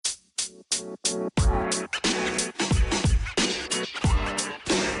This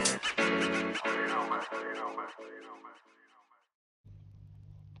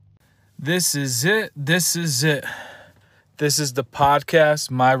is it. This is it. This is the podcast,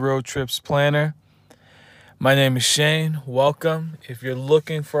 My Road Trips Planner. My name is Shane. Welcome. If you're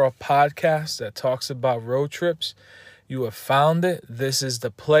looking for a podcast that talks about road trips, you have found it. This is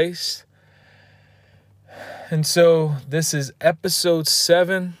the place. And so this is episode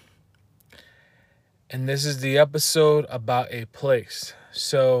 7. And this is the episode about a place.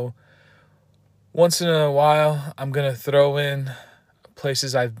 So once in a while, I'm going to throw in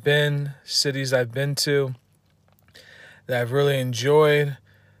places I've been, cities I've been to that I've really enjoyed,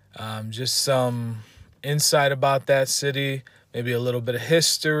 just some insight about that city, maybe a little bit of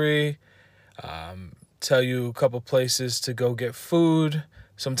history, tell you a couple places to go get food.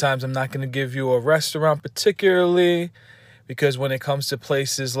 Sometimes I'm not going to give you a restaurant particularly, because when it comes to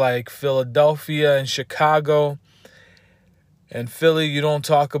places like Philadelphia and Chicago and Philly, you don't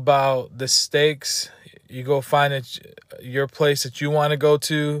talk about the steaks. You go find your place that you want to go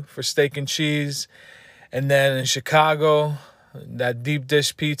to for steak and cheese. And then in Chicago, that deep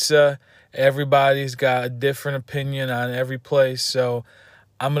dish pizza, everybody's got a different opinion on every place. So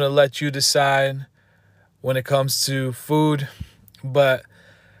I'm going to let you decide when it comes to food. But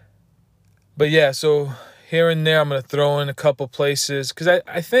yeah, so here and there, I'm going to throw in a couple places because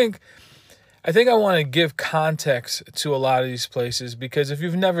I think I want to give context to a lot of these places, because if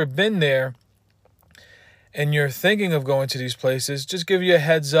you've never been there and you're thinking of going to these places, just give you a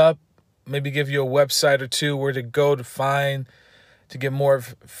heads up, maybe give you a website or two where to go to get more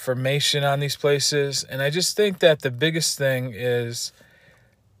information on these places. And I just think that the biggest thing is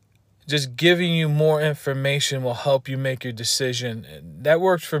just giving you more information will help you make your decision. That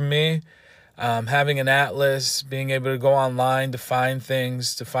worked for me. Having an atlas, being able to go online to find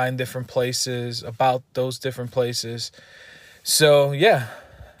things, to find different places about those different places. So, yeah.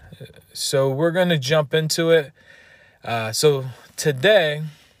 So we're going to jump into it. So today,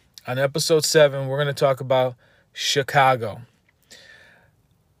 on episode 7, we're going to talk about Chicago.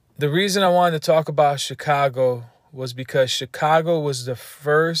 The reason I wanted to talk about Chicago was because Chicago was the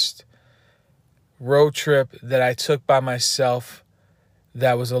first road trip that I took by myself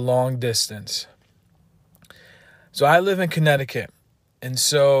that was a long distance. So I live in Connecticut. And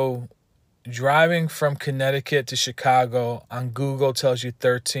so driving from Connecticut to Chicago on Google tells you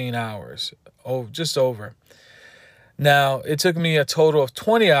 13 hours, just over. Now, it took me a total of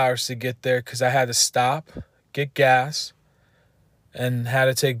 20 hours to get there because I had to stop, get gas, and had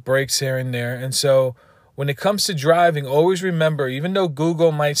to take breaks here and there. And so when it comes to driving, always remember, even though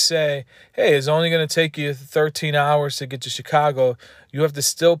Google might say, hey, it's only going to take you 13 hours to get to Chicago, you have to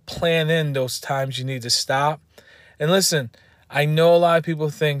still plan in those times you need to stop. And listen, I know a lot of people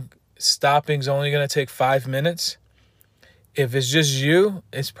think stopping is only going to take 5 minutes. If it's just you,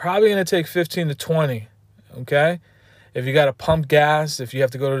 it's probably going to take 15 to 20, okay? If you got to pump gas, if you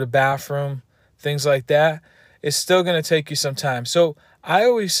have to go to the bathroom, things like that, it's still going to take you some time. So I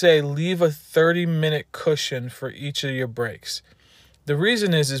always say leave a 30-minute cushion for each of your breaks. The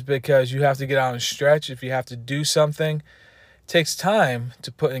reason is because you have to get out and stretch. If you have to do something, it takes time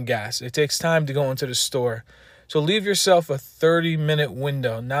to put in gas. It takes time to go into the store. So leave yourself a 30-minute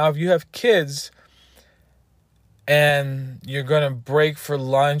window. Now, if you have kids and you're going to break for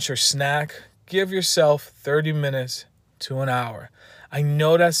lunch or snack, give yourself 30 minutes to an hour. I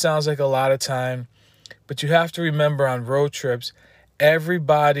know that sounds like a lot of time, but you have to remember on road trips,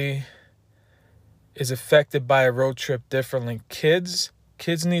 everybody is affected by a road trip differently. Kids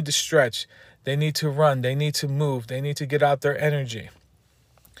need to stretch. They need to run. They need to move. They need to get out their energy.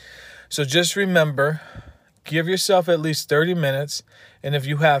 So just remember, give yourself at least 30 minutes. And if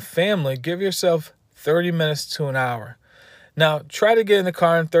you have family, give yourself 30 minutes to an hour. Now, try to get in the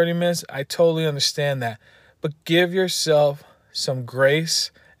car in 30 minutes. I totally understand that. But give yourself some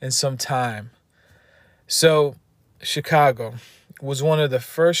grace and some time. So, Chicago was one of the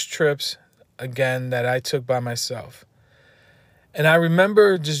first trips, again, that I took by myself. And I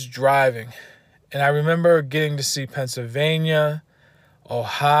remember just driving. And I remember getting to see Pennsylvania,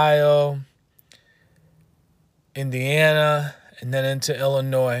 Ohio, Indiana, and then into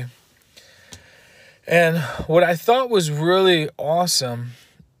Illinois. And what I thought was really awesome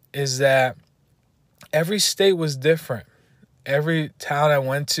is that every state was different. Every town I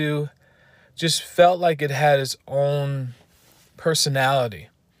went to just felt like it had its own personality.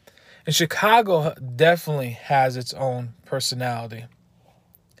 And Chicago definitely has its own personality.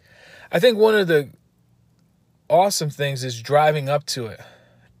 I think one of the awesome things is driving up to it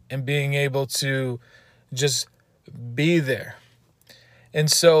and being able to just be there. And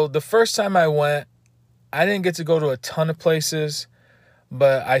so the first time I went, I didn't get to go to a ton of places,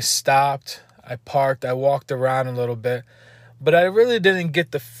 but I stopped, I parked, I walked around a little bit, but I really didn't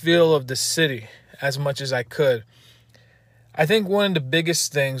get the feel of the city as much as I could. I think one of the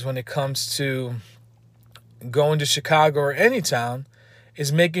biggest things when it comes to going to Chicago or any town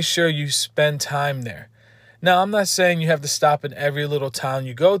is making sure you spend time there. Now, I'm not saying you have to stop in every little town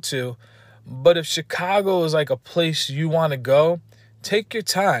you go to, but if Chicago is like a place you want to go, take your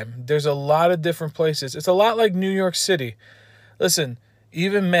time. There's a lot of different places. It's a lot like New York City. Listen,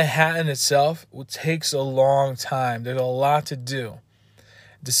 even Manhattan itself takes a long time. There's a lot to do.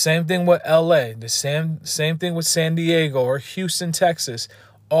 The same thing with LA, the same thing with San Diego or Houston, Texas.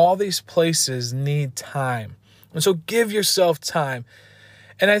 All these places need time. And so give yourself time.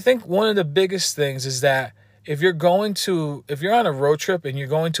 And I think one of the biggest things is that if you're on a road trip and you're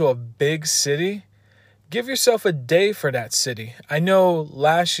going to a big city, give yourself a day for that city. I know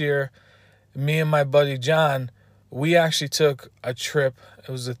last year, me and my buddy John, we actually took a trip. It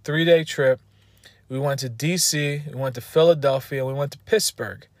was a 3-day trip. We went to D.C., we went to Philadelphia, we went to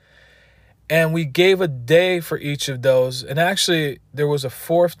Pittsburgh. And we gave a day for each of those. And actually, there was a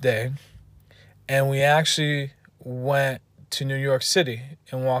 4th day. And we actually went to New York City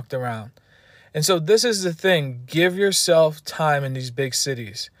and walked around. And so this is the thing. Give yourself time in these big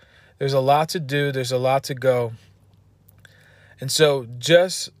cities. There's a lot to do. There's a lot to go. And so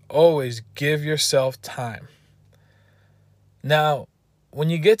just always give yourself time. Now, when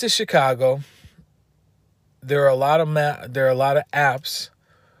you get to Chicago, there are a lot of apps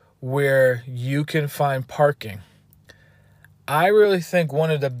where you can find parking. I really think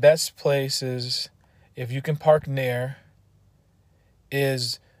one of the best places, if you can park near,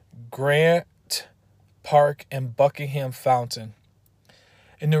 is Grant Park and Buckingham Fountain.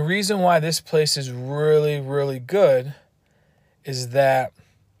 And the reason why this place is really, really good is that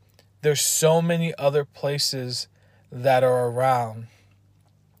there's so many other places that are around.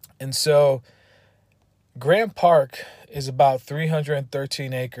 And so Grant Park is about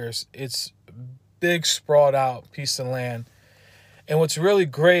 313 acres. It's a big, sprawled out piece of land. And what's really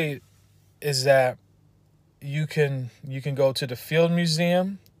great is that you can go to the Field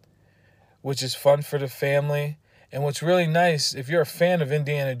Museum, which is fun for the family. And what's really nice, if you're a fan of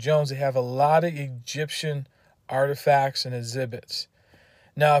Indiana Jones, they have a lot of Egyptian artifacts and exhibits.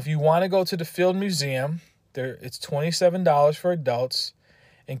 Now, if you want to go to the Field Museum, it's $27 for adults,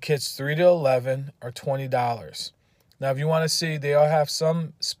 and kids 3 to 11 are $20. Now, if you want to see, they all have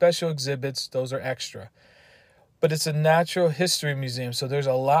some special exhibits. Those are extra. But it's a natural history museum, so there's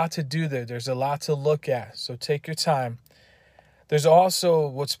a lot to do there. There's a lot to look at, so take your time. There's also,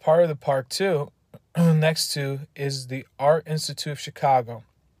 what's part of the park too, next to, is the Art Institute of Chicago.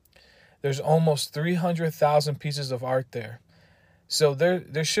 There's almost 300,000 pieces of art there. So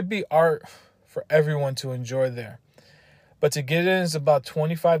there should be art for everyone to enjoy there. But to get in is about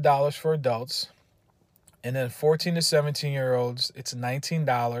 $25 for adults. And then 14 to 17-year-olds, it's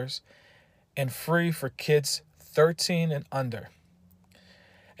 $19. And free for kids 13 and under.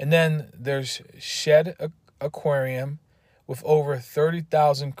 And then there's Shed Aquarium with over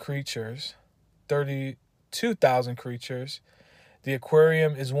 32,000 creatures. The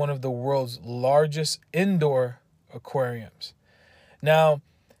aquarium is one of the world's largest indoor aquariums. Now,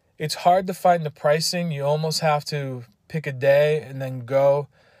 it's hard to find the pricing. You almost have to pick a day and then go.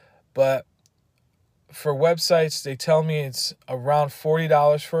 But for websites, they tell me it's around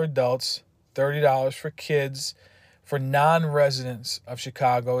 $40 for adults, $30 for kids, for non-residents of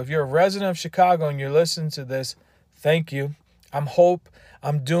Chicago. If you're a resident of Chicago and you're listening to this, thank you.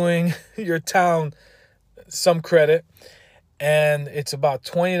 I'm doing your town some credit. And it's about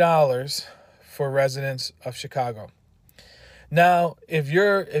 $20 for residents of Chicago. Now, if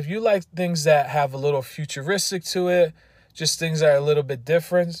you like things that have a little futuristic to it, just things that are a little bit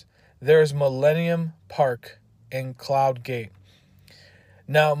different, there's Millennium Park in Cloud Gate.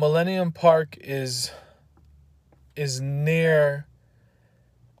 Now, Millennium Park is near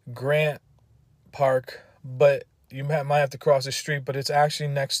Grant Park, but you might have to cross the street, but it's actually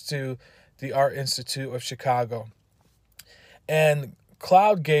next to the Art Institute of Chicago. And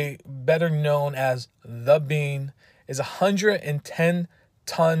Cloud Gate, better known as The Bean, is a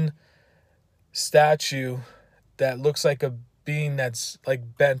 110-ton statue that looks like a bean that's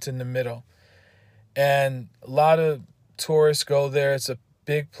like bent in the middle. And a lot of tourists go there. It's a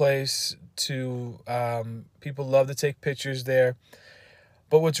big place to, people love to take pictures there.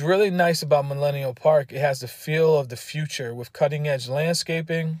 But what's really nice about Millennium Park, it has the feel of the future with cutting-edge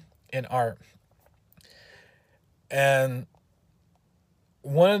landscaping and art. And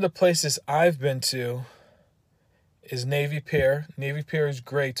one of the places I've been to is Navy Pier. Navy Pier is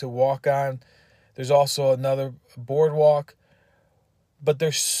great to walk on. There's also another boardwalk. But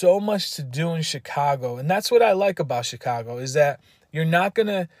there's so much to do in Chicago. And that's what I like about Chicago, is that you're not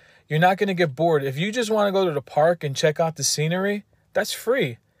gonna get bored. If you just want to go to the park and check out the scenery, that's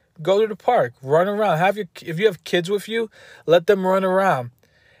free. Go to the park, run around. If you have kids with you, let them run around.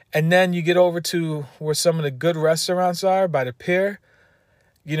 And then you get over to where some of the good restaurants are by the pier.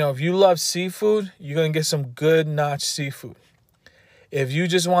 You know, if you love seafood, you're going to get some good notch seafood. If you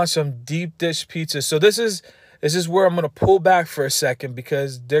just want some deep dish pizza. So this is where I'm going to pull back for a second,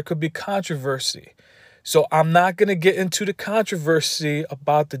 because there could be controversy. So I'm not going to get into the controversy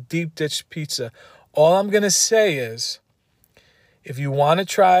about the deep dish pizza. All I'm going to say is, if you want to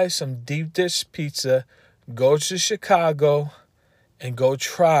try some deep dish pizza, go to Chicago and go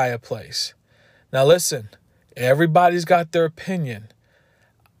try a place. Now listen, everybody's got their opinion.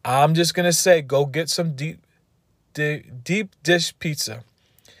 I'm just going to say, go get some deep dish pizza.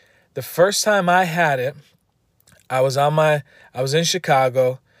 The first time I had it, I was in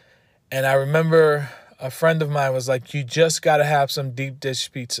Chicago, and I remember a friend of mine was like, you just got to have some deep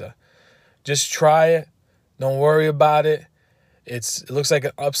dish pizza. Just try it. Don't worry about it. It looks like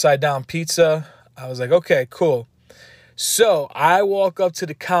an upside down pizza. I was like, okay, cool. So I walk up to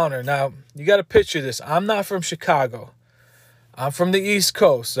the counter. Now, you got to picture this. I'm not from Chicago. I'm from the East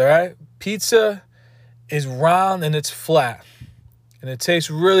Coast, all right? Pizza is round and it's flat, and it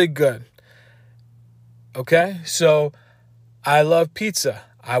tastes really good. Okay? So I love pizza.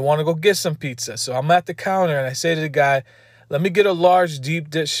 I want to go get some pizza. So I'm at the counter, and I say to the guy, let me get a large deep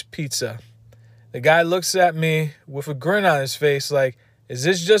dish pizza. The guy looks at me with a grin on his face like, is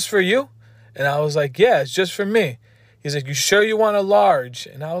this just for you? And I was like, yeah, it's just for me. He's like, you sure you want a large?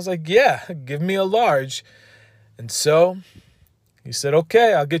 And I was like, yeah, give me a large. And so he said,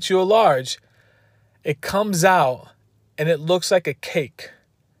 okay, I'll get you a large. It comes out, and it looks like a cake.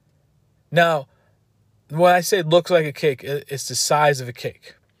 Now, when I say it looks like a cake, it's the size of a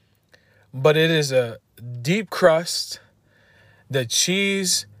cake. But it is a deep crust. The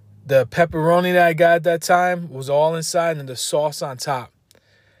cheese, the pepperoni that I got at that time was all inside, and the sauce on top.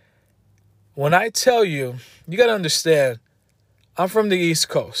 When I tell you, you got to understand, I'm from the East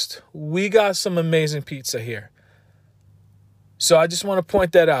Coast. We got some amazing pizza here. So I just want to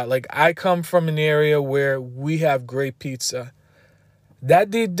point that out. Like, I come from an area where we have great pizza.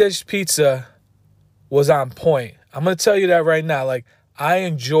 That deep dish pizza was on point. I'm going to tell you that right now. Like, I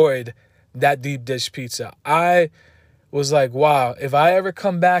enjoyed that deep dish pizza. I was like, wow, if I ever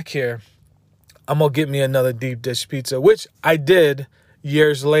come back here, I'm going to get me another deep dish pizza, which I did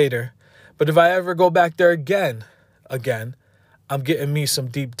years later. But if I ever go back there again, I'm getting me some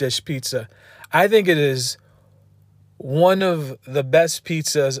deep dish pizza. I think it is one of the best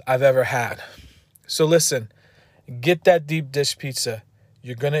pizzas I've ever had. So listen, get that deep dish pizza.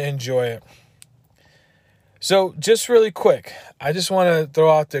 You're going to enjoy it. So just really quick, I just want to throw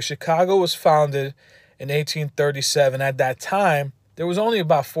out there, Chicago was founded in 1837. At that time, there was only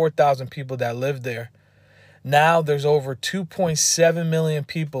about 4,000 people that lived there. Now there's over 2.7 million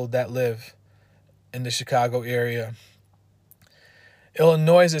people that live in the Chicago area.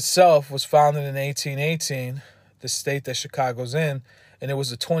 Illinois itself was founded in 1818, the state that Chicago's in, and it was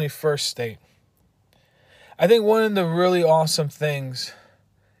the 21st state. I think one of the really awesome things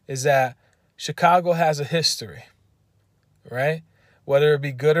is that Chicago has a history, right? Whether it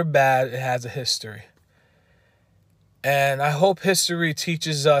be good or bad, it has a history. And I hope history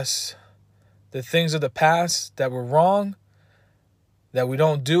teaches us the things of the past that were wrong, that we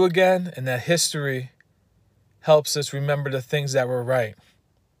don't do again, and that history helps us remember the things that were right.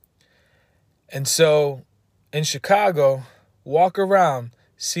 And so in Chicago, walk around,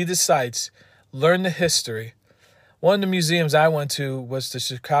 see the sights, learn the history. One of the museums I went to was the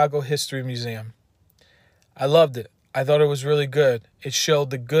Chicago History Museum. I loved it. I thought it was really good. It showed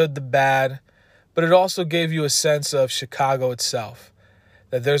the good, the bad, but it also gave you a sense of Chicago itself,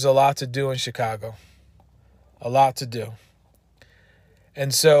 that there's a lot to do in Chicago, a lot to do.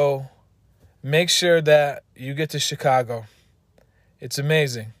 And so make sure that you get to Chicago. It's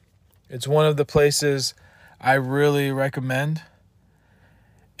amazing. It's one of the places I really recommend.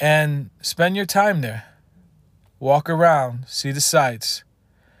 And spend your time there. Walk around, see the sights.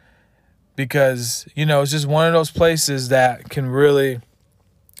 Because, it's just one of those places that can really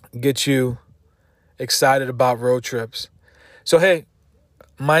get you excited about road trips. So, hey,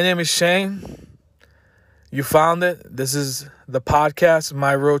 my name is Shane. You found it. This is the podcast,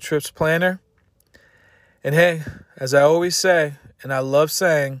 My Road Trips Planner. And hey, as I always say, and I love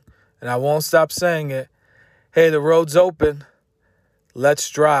saying, and I won't stop saying it, hey, the road's open. Let's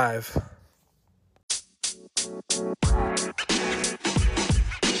drive.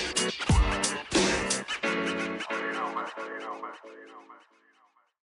 man.